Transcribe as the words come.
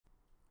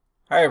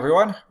Hi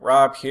everyone,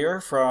 Rob here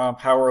from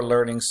Power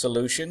Learning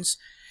Solutions.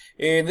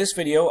 In this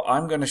video,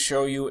 I'm going to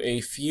show you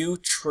a few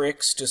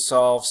tricks to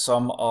solve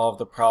some of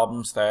the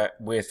problems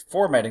with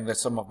formatting that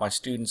some of my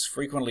students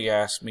frequently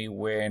ask me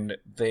when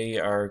they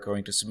are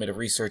going to submit a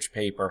research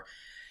paper.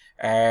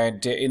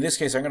 And in this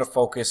case, I'm going to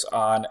focus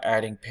on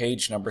adding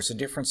page numbers and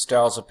different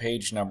styles of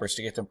page numbers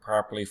to get them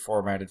properly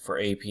formatted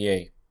for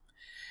APA.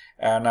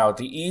 Now,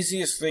 the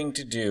easiest thing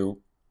to do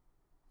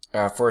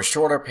for a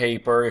shorter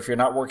paper, if you're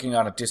not working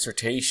on a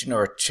dissertation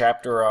or a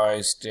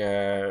chapterized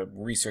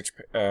research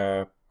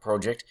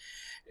project,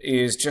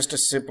 is just to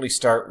simply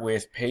start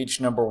with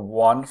page number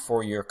 1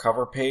 for your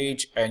cover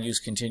page and use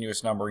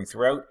continuous numbering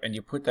throughout, and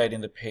you put that in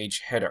the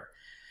page header.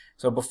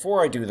 So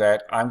before I do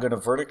that, I'm going to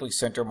vertically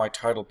center my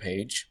title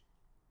page.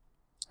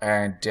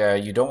 And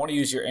you don't want to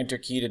use your Enter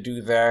key to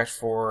do that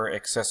for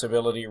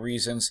accessibility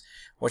reasons.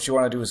 What you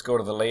want to do is go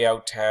to the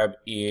Layout tab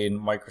in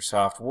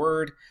Microsoft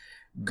Word,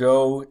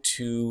 go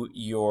to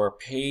your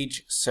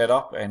page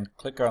setup and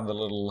click on the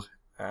little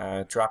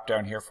drop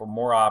down here for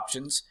more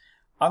options.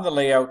 On the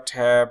Layout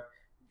tab,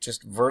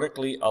 just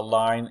vertically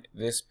align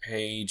this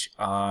page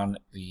on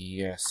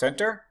the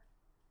center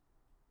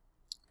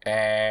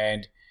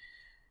and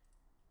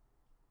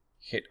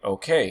hit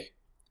OK.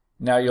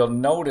 Now you'll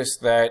notice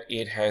that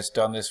it has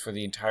done this for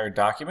the entire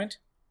document.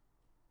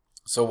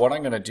 So what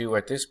I'm going to do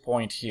at this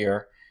point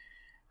here,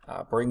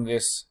 bring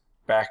this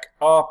back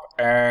up,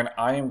 and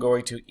I am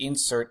going to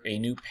insert a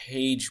new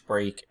page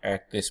break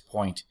at this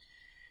point.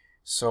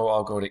 So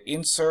I'll go to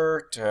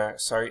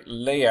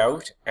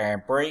Layout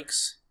and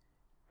Breaks,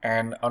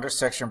 and under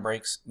Section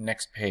Breaks,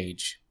 Next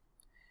Page.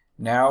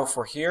 Now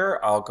for here,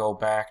 I'll go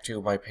back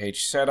to my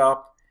page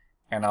setup,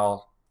 and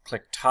I'll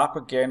click top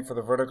again for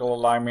the vertical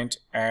alignment,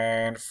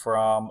 and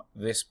from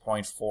this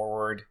point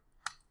forward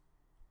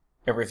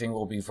everything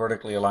will be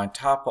vertically aligned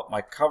top, but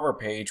my cover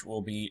page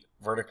will be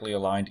vertically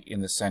aligned in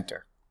the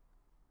center.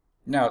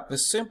 Now the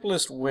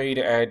simplest way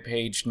to add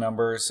page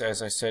numbers,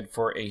 as I said,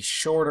 for a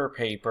shorter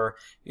paper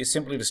is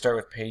simply to start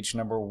with page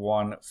number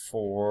 1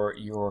 for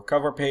your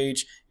cover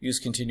page, use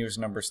continuous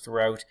numbers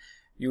throughout.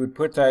 You would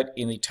put that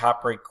in the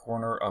top right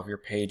corner of your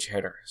page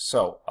header.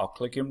 So I'll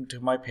click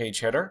into my page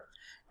header.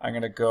 I'm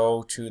going to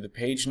go to the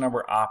page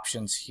number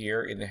options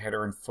here in the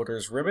header and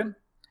footers ribbon,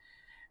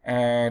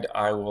 and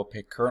I will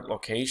pick current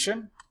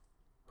location,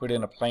 put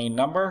in a plain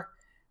number,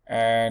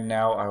 and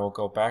now I will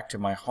go back to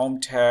my home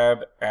tab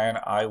and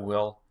I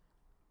will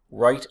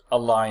right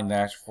align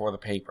that for the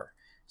paper.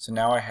 So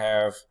now I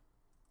have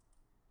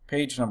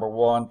page number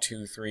 1,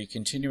 2, 3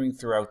 continuing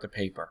throughout the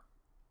paper.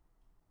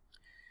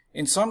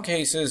 In some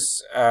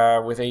cases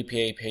with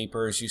APA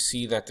papers, you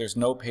see that there's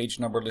no page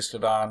number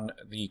listed on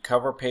the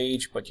cover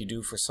page, but you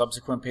do for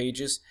subsequent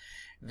pages.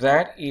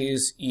 That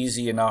is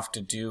easy enough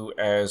to do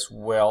as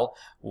well.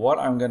 What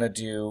I'm going to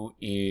do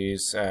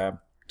is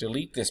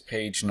delete this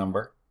page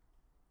number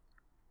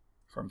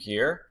from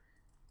here,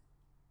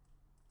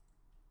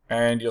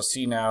 and you'll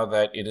see now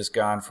that it is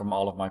gone from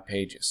all of my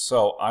pages.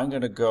 So I'm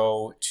going to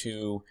go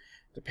to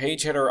the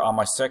page header on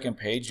my second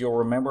page. You'll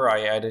remember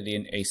I added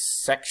in a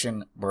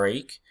section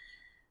break.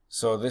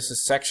 So this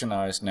is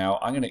sectionized now.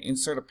 I'm going to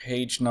insert a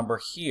page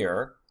number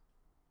here,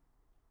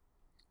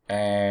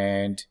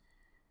 and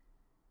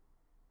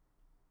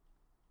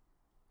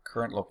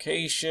current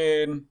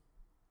location,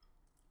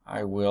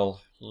 I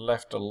will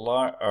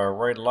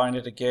right align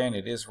it again.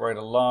 It is right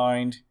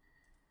aligned.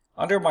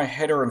 Under my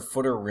header and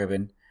footer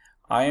ribbon,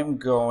 I am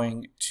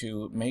going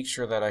to make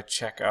sure that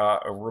I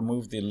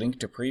remove the link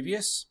to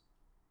previous.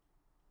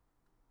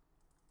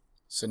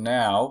 So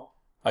now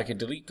I can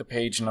delete the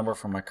page number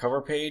from my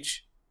cover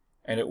page,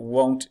 and it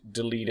won't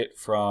delete it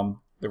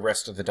from the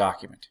rest of the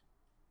document.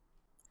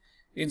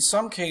 In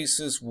some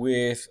cases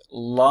with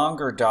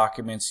longer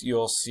documents,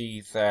 you'll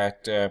see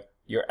that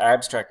your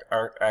abstract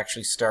art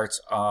actually starts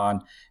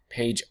on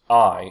page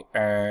I,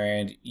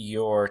 and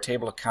your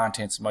table of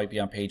contents might be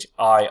on page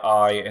II,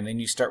 and then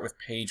you start with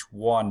page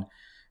 1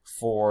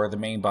 for the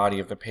main body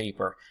of the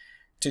paper.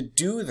 To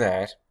do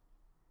that,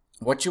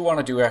 what you want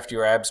to do after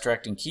your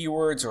abstract and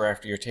keywords, or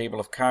after your table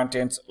of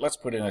contents, let's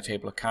put in a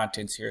table of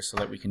contents here so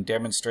that we can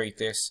demonstrate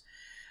this.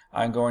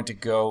 I'm going to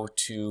go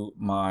to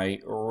my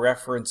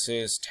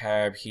References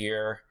tab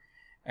here,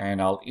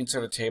 and I'll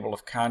insert a table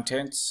of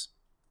contents.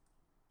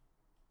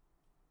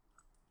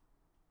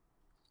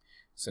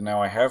 So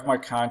now I have my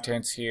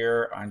contents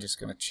here. I'm just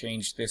going to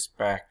change this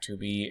back to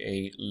be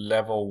a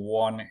level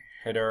 1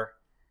 header.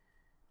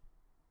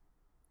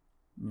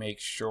 Make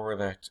sure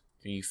that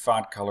the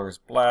font color is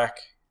black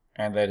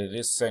and that it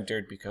is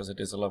centered because it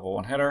is a level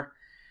 1 header.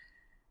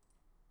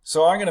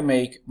 So I'm going to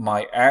make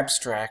my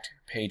abstract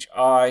page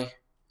I,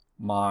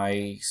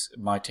 my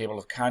table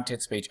of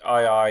contents page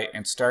II,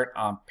 and start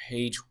on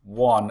page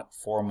 1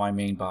 for my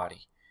main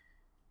body.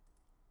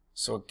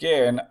 So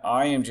again,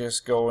 I am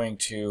just going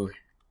to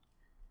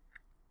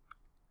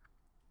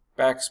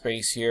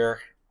backspace here,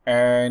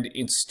 and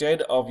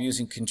instead of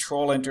using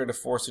Control Enter to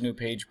force a new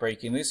page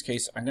break, in this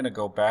case I'm going to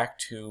go back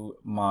to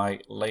my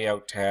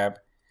Layout tab,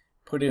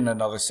 put in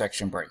another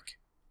section break.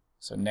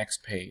 So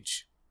next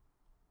page.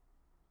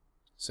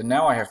 So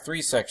now I have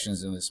three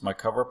sections in this: my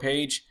cover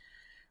page,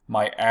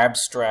 my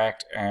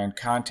abstract and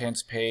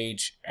contents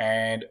page,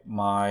 and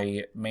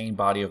my main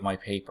body of my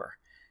paper.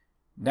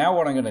 Now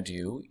what I'm going to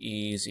do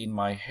is in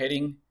my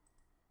heading,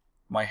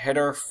 my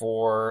header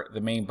for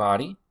the main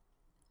body,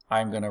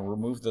 I'm going to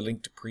remove the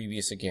link to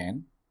previous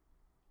again.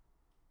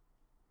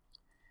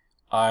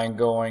 I'm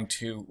going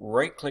to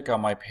right click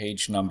on my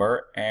page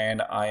number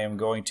and I am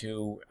going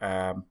to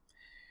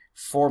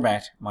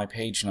format my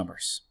page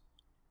numbers.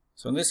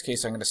 So in this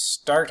case I'm going to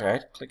start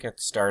at, click at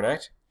start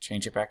at,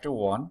 change it back to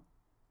 1.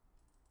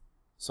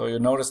 So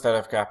you'll notice that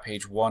I've got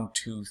page 1,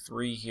 2,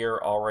 3 here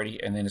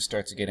already, and then it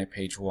starts again at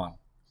page 1.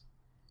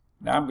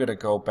 Now I'm going to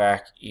go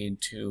back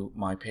into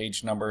my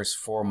page numbers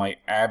for my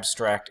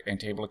abstract and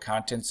table of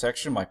contents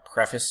section, my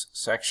preface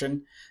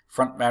section,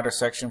 front matter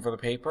section for the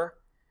paper.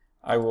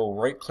 I will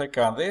right click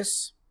on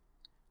this,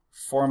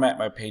 format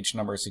my page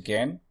numbers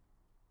again,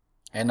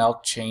 and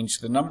I'll change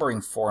the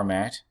numbering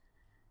format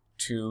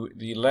to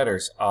the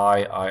letters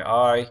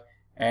I,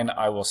 and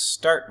I will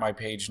start my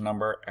page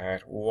number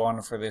at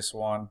 1 for this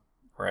one.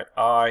 We're at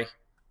I.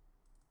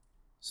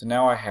 So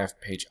now I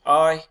have page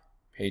I,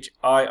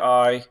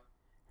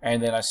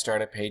 and then I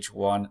start at page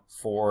 1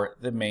 for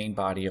the main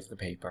body of the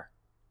paper.